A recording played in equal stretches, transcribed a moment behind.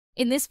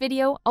In this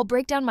video, I'll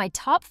break down my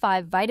top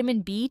 5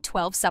 vitamin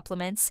B12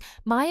 supplements,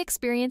 my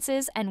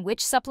experiences, and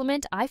which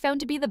supplement I found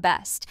to be the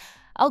best.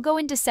 I'll go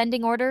in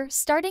descending order,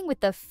 starting with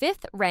the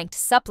 5th ranked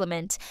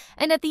supplement,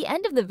 and at the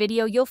end of the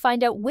video you'll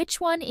find out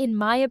which one, in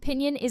my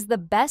opinion, is the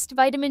best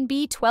vitamin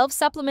B12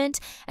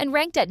 supplement and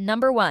ranked at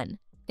number 1.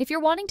 If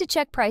you're wanting to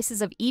check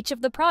prices of each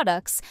of the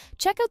products,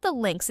 check out the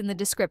links in the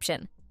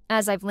description,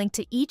 as I've linked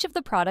to each of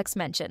the products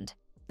mentioned.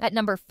 At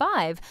number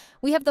 5,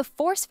 we have the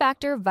Force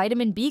Factor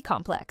Vitamin B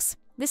Complex.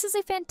 This is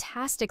a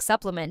fantastic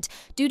supplement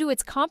due to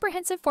its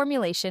comprehensive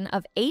formulation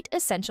of 8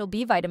 essential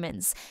B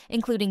vitamins,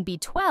 including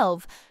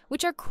B12,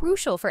 which are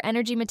crucial for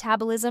energy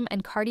metabolism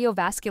and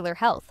cardiovascular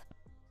health.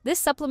 This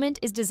supplement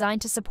is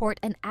designed to support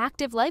an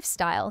active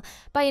lifestyle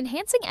by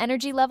enhancing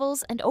energy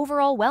levels and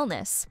overall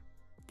wellness.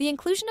 The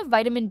inclusion of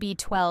vitamin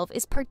B12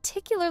 is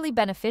particularly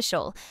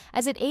beneficial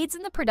as it aids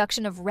in the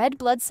production of red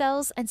blood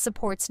cells and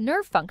supports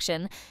nerve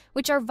function,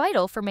 which are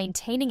vital for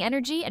maintaining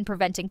energy and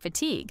preventing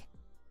fatigue.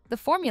 The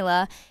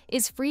formula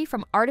is free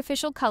from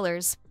artificial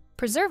colors,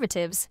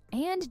 preservatives,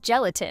 and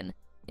gelatin,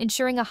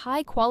 ensuring a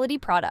high-quality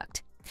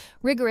product.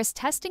 Rigorous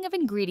testing of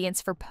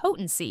ingredients for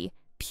potency,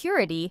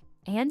 purity,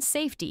 and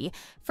safety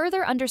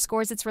further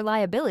underscores its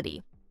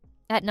reliability.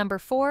 At number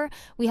 4,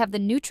 we have the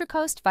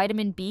Nutricost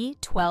Vitamin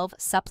B12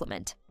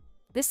 Supplement.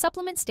 This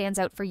supplement stands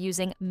out for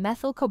using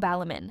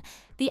methylcobalamin,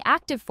 the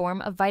active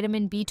form of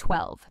vitamin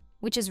B12,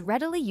 which is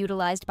readily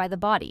utilized by the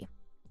body.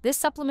 This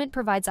supplement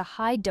provides a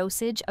high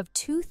dosage of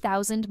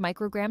 2,000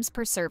 micrograms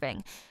per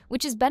serving,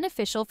 which is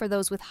beneficial for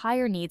those with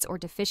higher needs or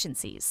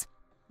deficiencies.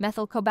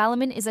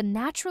 Methylcobalamin is a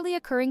naturally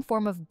occurring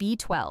form of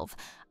B12,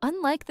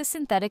 unlike the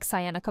synthetic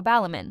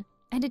cyanocobalamin,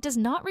 and it does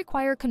not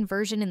require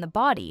conversion in the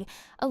body,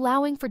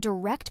 allowing for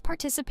direct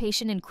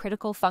participation in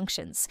critical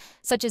functions,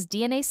 such as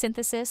DNA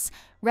synthesis,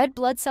 red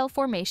blood cell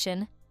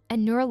formation,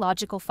 and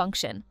neurological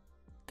function.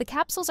 The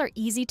capsules are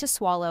easy to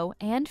swallow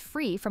and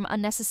free from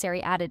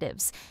unnecessary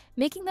additives,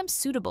 making them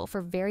suitable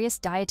for various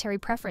dietary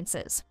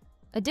preferences.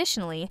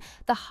 Additionally,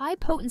 the high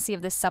potency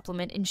of this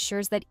supplement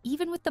ensures that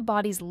even with the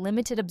body's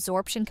limited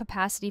absorption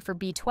capacity for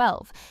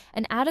B12,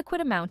 an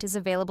adequate amount is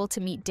available to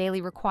meet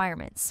daily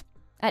requirements.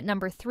 At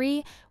number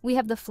 3, we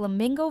have the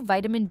Flamingo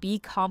Vitamin B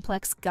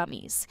Complex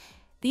Gummies.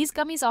 These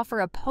gummies offer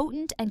a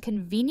potent and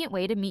convenient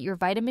way to meet your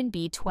vitamin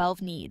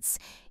B12 needs.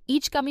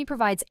 Each gummy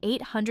provides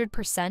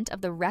 800%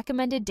 of the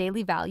recommended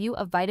daily value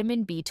of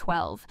vitamin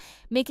B12,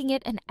 making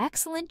it an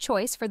excellent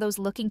choice for those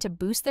looking to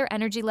boost their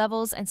energy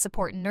levels and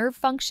support nerve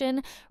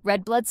function,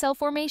 red blood cell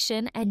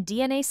formation, and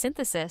DNA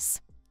synthesis.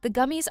 The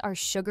gummies are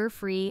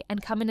sugar-free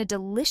and come in a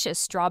delicious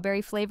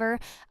strawberry flavor,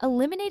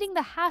 eliminating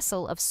the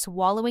hassle of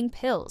swallowing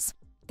pills.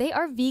 They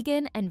are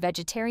vegan and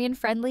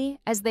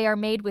vegetarian-friendly as they are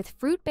made with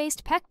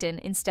fruit-based pectin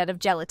instead of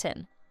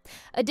gelatin.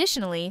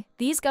 Additionally,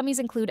 these gummies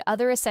include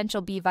other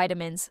essential B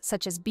vitamins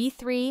such as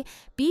B3,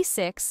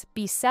 B6,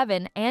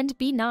 B7, and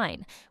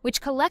B9,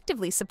 which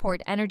collectively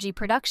support energy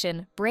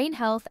production, brain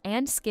health,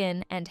 and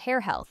skin and hair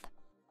health.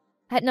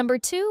 At number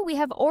 2, we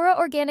have Ora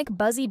Organic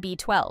Buzzy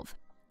B12.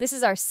 This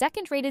is our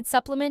second-rated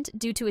supplement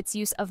due to its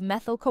use of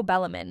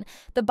methylcobalamin,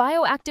 the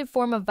bioactive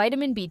form of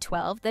vitamin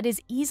B12 that is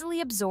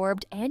easily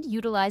absorbed and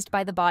utilized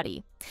by the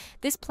body.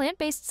 This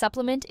plant-based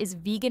supplement is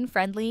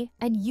vegan-friendly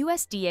and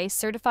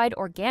USDA-certified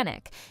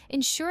organic,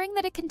 ensuring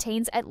that it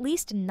contains at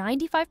least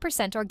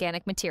 95%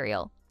 organic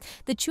material.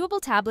 The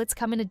chewable tablets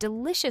come in a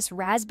delicious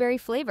raspberry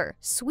flavor,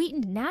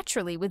 sweetened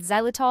naturally with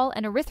xylitol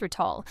and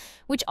erythritol,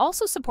 which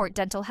also support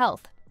dental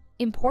health.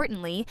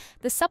 Importantly,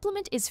 the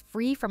supplement is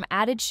free from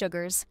added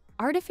sugars,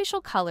 artificial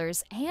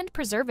colors, and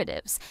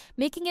preservatives,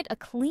 making it a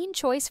clean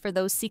choice for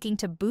those seeking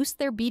to boost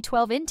their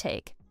B12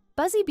 intake.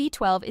 Buzzy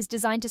B12 is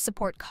designed to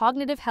support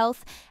cognitive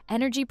health,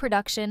 energy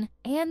production,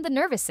 and the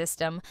nervous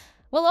system,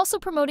 while also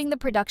promoting the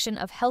production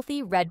of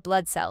healthy red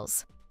blood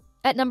cells.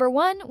 At number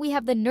 1, we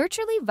have the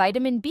Nurturely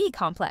Vitamin B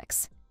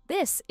Complex.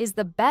 This is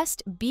the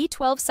best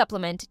B12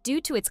 supplement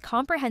due to its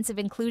comprehensive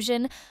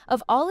inclusion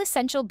of all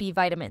essential B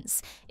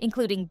vitamins,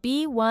 including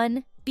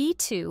B1,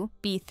 B2,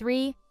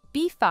 B3,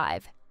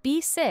 B5,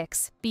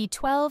 B6,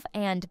 B12,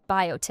 and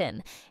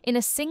biotin, in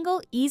a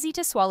single,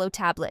 easy-to-swallow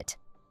tablet.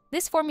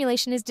 This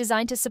formulation is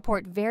designed to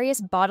support various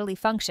bodily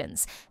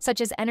functions,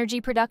 such as energy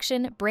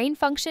production, brain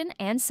function,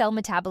 and cell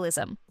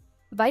metabolism.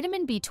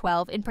 Vitamin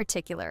B12, in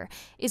particular,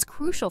 is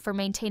crucial for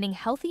maintaining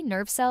healthy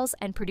nerve cells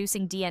and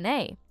producing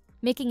DNA,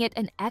 making it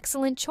an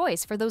excellent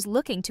choice for those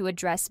looking to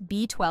address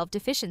B12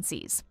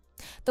 deficiencies.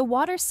 The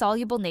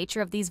water-soluble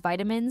nature of these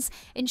vitamins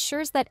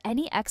ensures that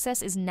any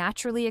excess is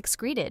naturally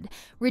excreted,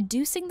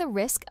 reducing the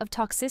risk of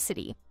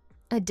toxicity.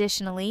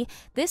 Additionally,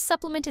 this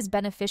supplement is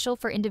beneficial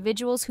for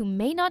individuals who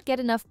may not get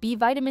enough B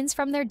vitamins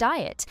from their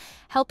diet,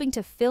 helping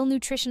to fill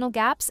nutritional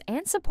gaps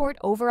and support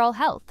overall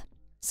health.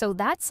 So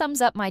that sums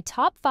up my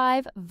top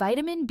 5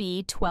 vitamin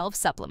B12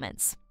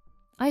 supplements.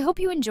 I hope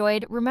you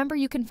enjoyed. Remember,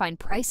 you can find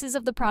prices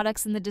of the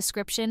products in the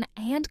description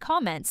and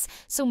comments,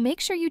 so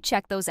make sure you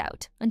check those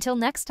out. Until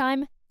next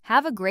time,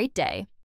 have a great day.